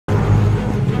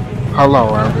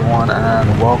Hello everyone and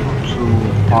welcome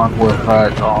to Fun with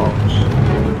Ragdolls.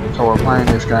 So we're playing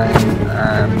this game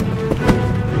and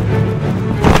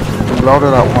we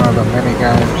loaded up one of the mini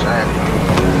games and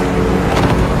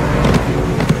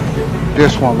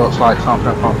this one looks like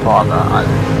something from Father. I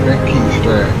think he's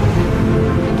dead.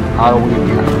 How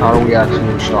do we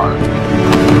actually start?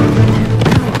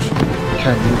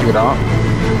 Can you get up?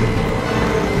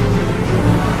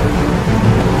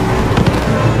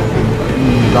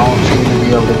 Don't seem to be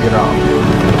able to get up.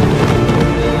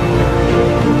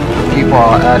 People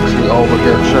are actually over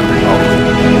here tripping over.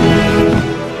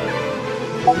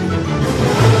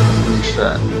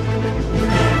 Reset.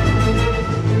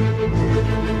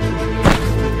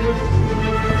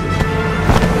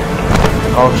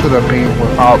 Go to the beam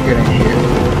without getting hit.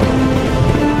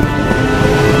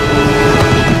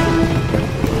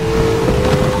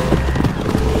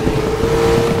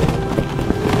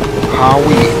 How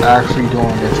we actually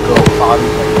doing this go without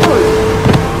even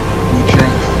we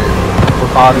changed it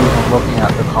without even looking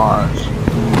at the cards.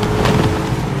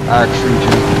 Actually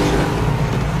changed it.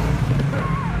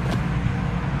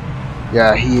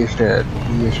 Yeah, he is dead.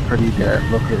 He is pretty dead.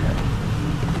 Look at him.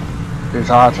 His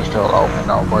eyes are still open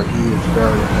though, but he is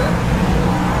very dead.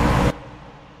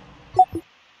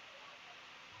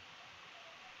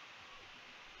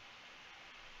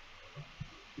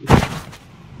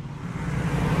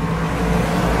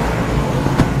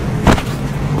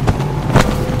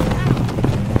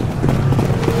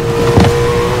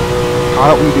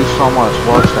 How did we do so much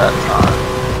worse that time?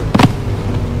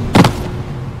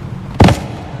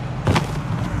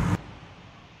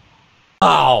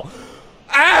 Ow!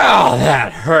 Ow!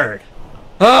 That hurt!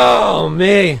 Oh,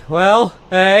 me. Well,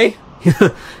 hey.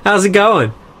 How's it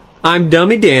going? I'm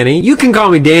Dummy Danny. You can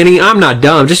call me Danny. I'm not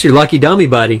dumb, just your lucky dummy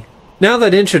buddy. Now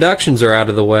that introductions are out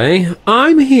of the way,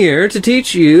 I'm here to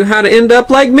teach you how to end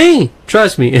up like me.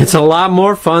 Trust me, it's a lot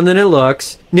more fun than it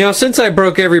looks. Now, since I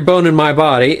broke every bone in my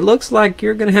body, it looks like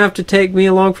you're gonna have to take me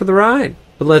along for the ride.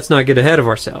 But let's not get ahead of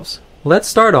ourselves. Let's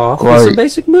start off with some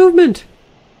basic movement.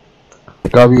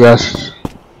 WS.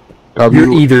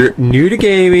 You're either new to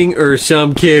gaming or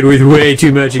some kid with way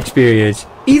too much experience.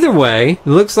 Either way, it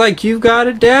looks like you've got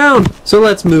it down. So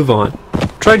let's move on.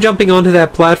 Try jumping onto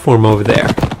that platform over there.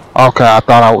 Okay, I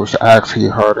thought I was actually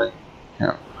hurting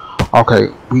him. Okay,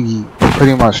 we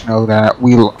pretty much know that.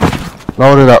 We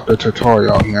loaded up the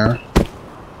tutorial here.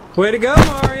 Way to go,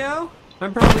 Mario!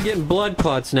 I'm probably getting blood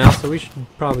clots now, so we should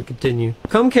probably continue.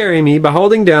 Come carry me by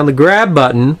holding down the grab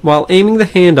button while aiming the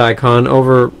hand icon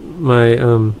over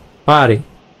my, body.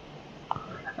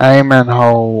 Aim and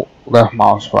hold left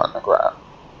mouse button to grab.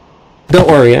 Don't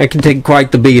worry, I can take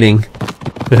quite the beating.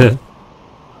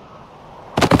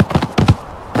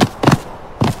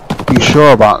 You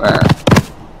sure about that?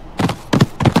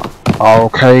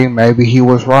 Okay, maybe he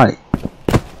was right.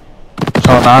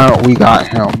 So now we got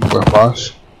him with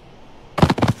us.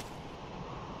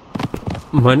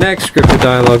 My next scripted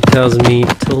dialogue tells me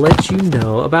to let you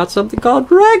know about something called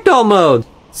Ragdoll Mode.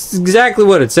 It's exactly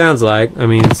what it sounds like. I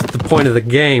mean, it's the point of the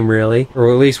game, really.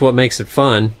 Or at least what makes it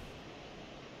fun.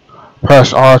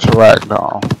 Press R to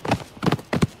ragdoll.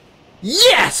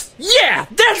 Yes! Yeah!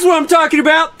 That's what I'm talking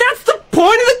about! That's the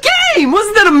point of the game!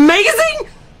 Wasn't that amazing?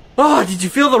 Oh, did you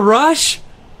feel the rush?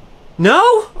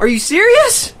 No? Are you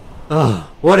serious? Oh,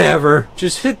 whatever.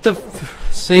 Just hit the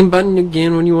same button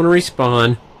again when you want to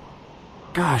respawn.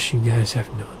 Gosh, you guys have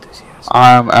no enthusiasm.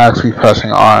 I'm actually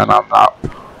pressing R and I'm not.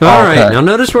 Alright, now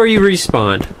notice where you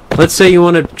respawned. Let's say you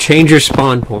want to change your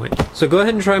spawn point. So go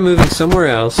ahead and try moving somewhere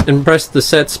else and press the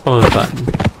set spawn button.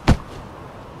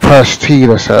 Press T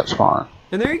to set spawn.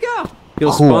 And there you go.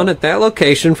 You'll spawn at that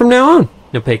location from now on.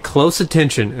 Now pay close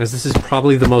attention, as this is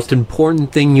probably the most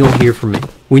important thing you'll hear from me.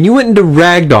 When you went into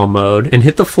ragdoll mode and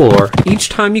hit the floor, each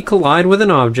time you collide with an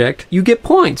object, you get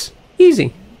points.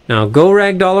 Easy. Now go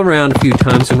ragdoll around a few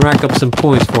times and rack up some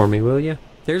points for me, will ya?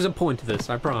 There's a point to this,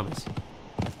 I promise.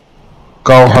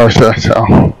 Go hurt yourself.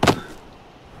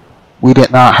 We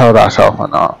did not hurt ourselves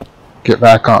enough. Get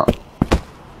back up.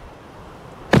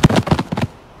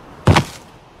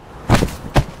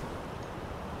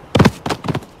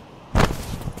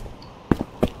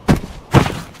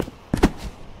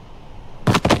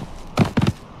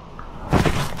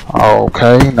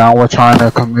 Okay, now we're trying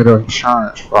to commit an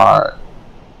insurance fraud.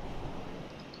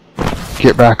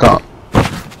 Get back up.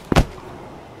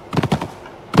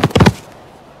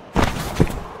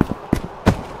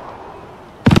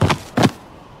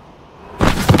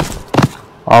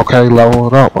 Okay,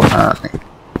 leveled up apparently.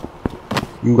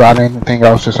 You got anything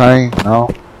else to say? No?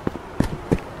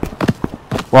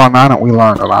 Well, now that we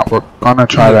learned a lot, we're gonna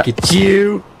try Look at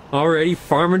you. Already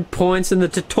farming points in the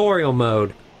tutorial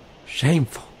mode.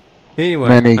 Shameful. Anyway,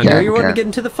 Mini I know game you want to can. get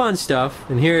into the fun stuff,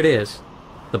 and here it is.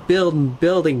 The build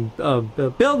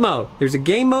mode. There's a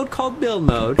game mode called build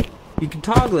mode. You can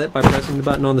toggle it by pressing the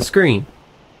button on the screen.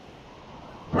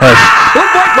 Press.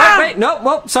 Wait, no,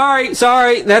 whoa,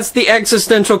 sorry, that's the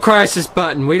existential crisis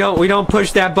button. We don't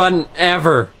push that button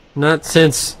ever. Not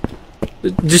since,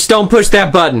 just don't push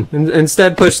that button.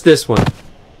 Instead push this one.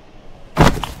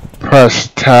 Press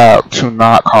tab to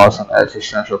not cause an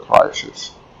existential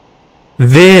crisis.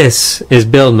 This is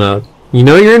build mode. You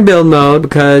know you're in build mode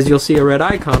because you'll see a red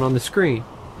icon on the screen.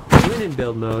 When in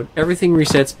build mode, everything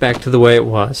resets back to the way it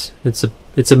was.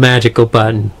 It's a magical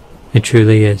button. It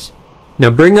truly is. Now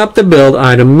bring up the build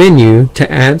item menu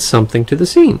to add something to the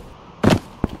scene.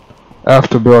 F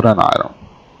to build an item.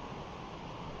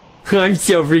 I'm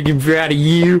so freaking proud of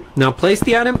you. Now place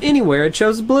the item anywhere it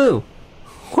shows blue.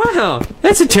 Wow,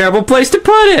 that's a terrible place to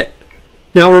put it.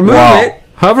 Now remove it,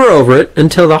 hover over it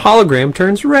until the hologram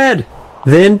turns red.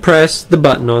 Then press the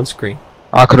button on screen.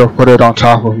 I could have put it on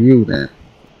top of you then.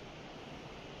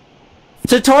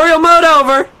 Tutorial mode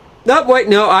over. No, wait,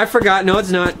 no, I forgot. No,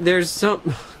 it's not. There's some...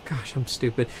 Gosh, I'm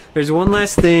stupid. There's one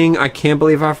last thing. I can't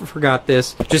believe I forgot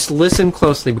this. Just listen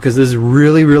closely because this is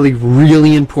really, really,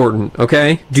 really important,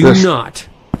 okay? Do not,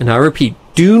 and I repeat,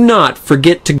 do not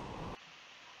forget to...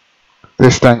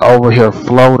 This thing over here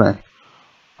floating.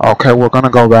 Okay, we're gonna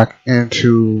go back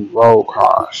into road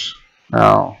cars.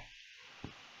 Now,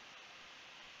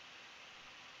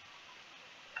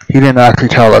 he didn't actually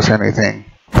tell us anything.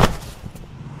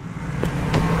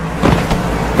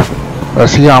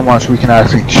 Let's see how much we can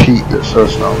actually cheat the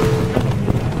system.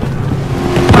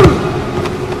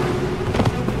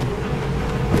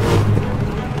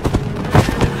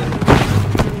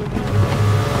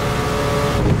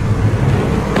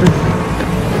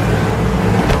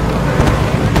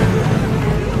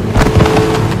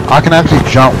 I can actually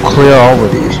jump clear over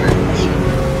these things.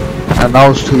 And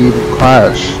those two even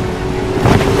crash.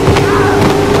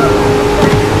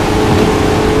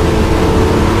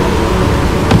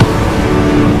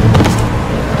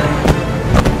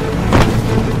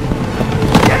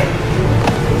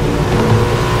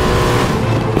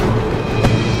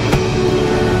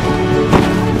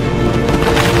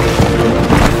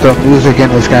 The music in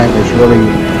this game is really,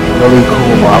 really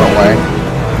cool, by the way.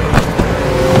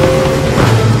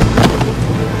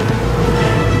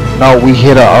 No, we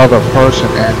hit a other person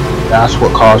and that's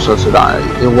what caused us to die.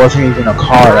 It wasn't even a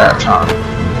car that time.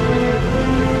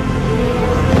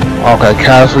 Okay,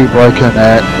 casually breaking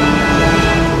that.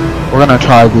 We're gonna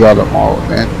try the other mode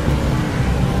then.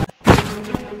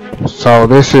 So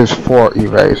this is for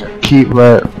evasion. Keep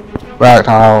red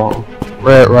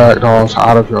ragdolls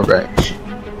out of your base.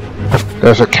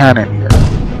 There's a cannon here.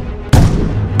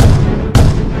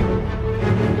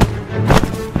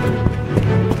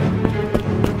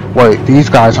 Wait, these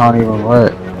guys aren't even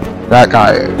red. That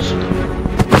guy is.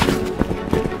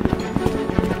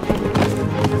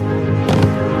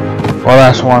 Well,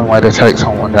 that's one way to take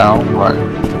someone down, but...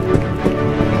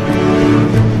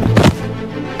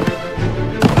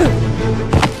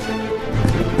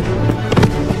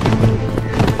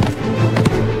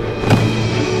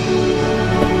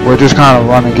 we're just kind of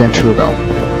running into them.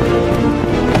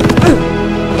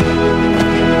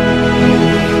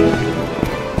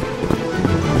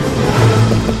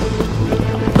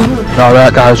 No,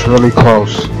 that guy's really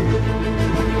close.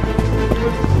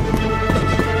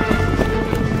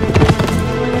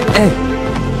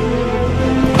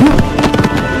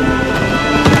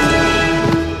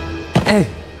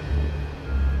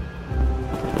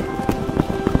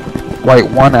 Wait,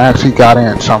 one actually got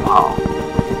in somehow.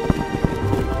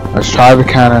 Let's try the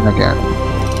cannon again.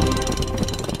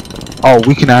 Oh,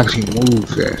 we can actually move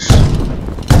this.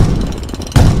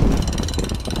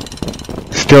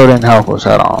 Still didn't help us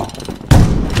at all.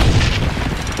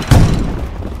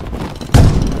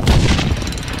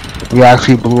 We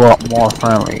actually blew up more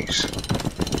friendlies.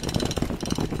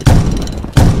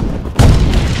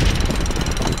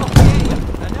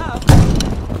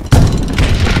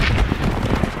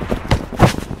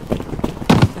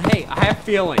 Hey, I have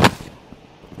feelings.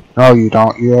 No, you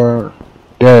don't. You're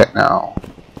dead now.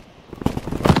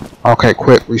 Okay,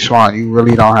 quick, respawn. You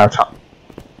really don't have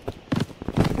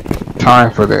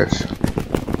time for this.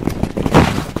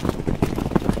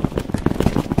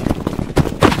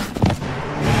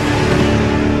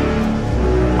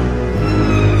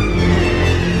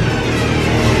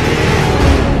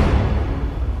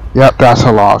 Yep, that's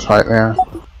a loss right there.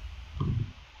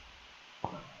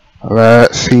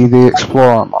 Let's see the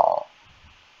Explorer mode.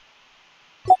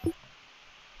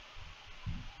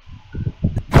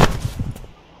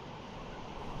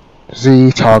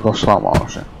 Z toggle slow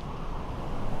motion.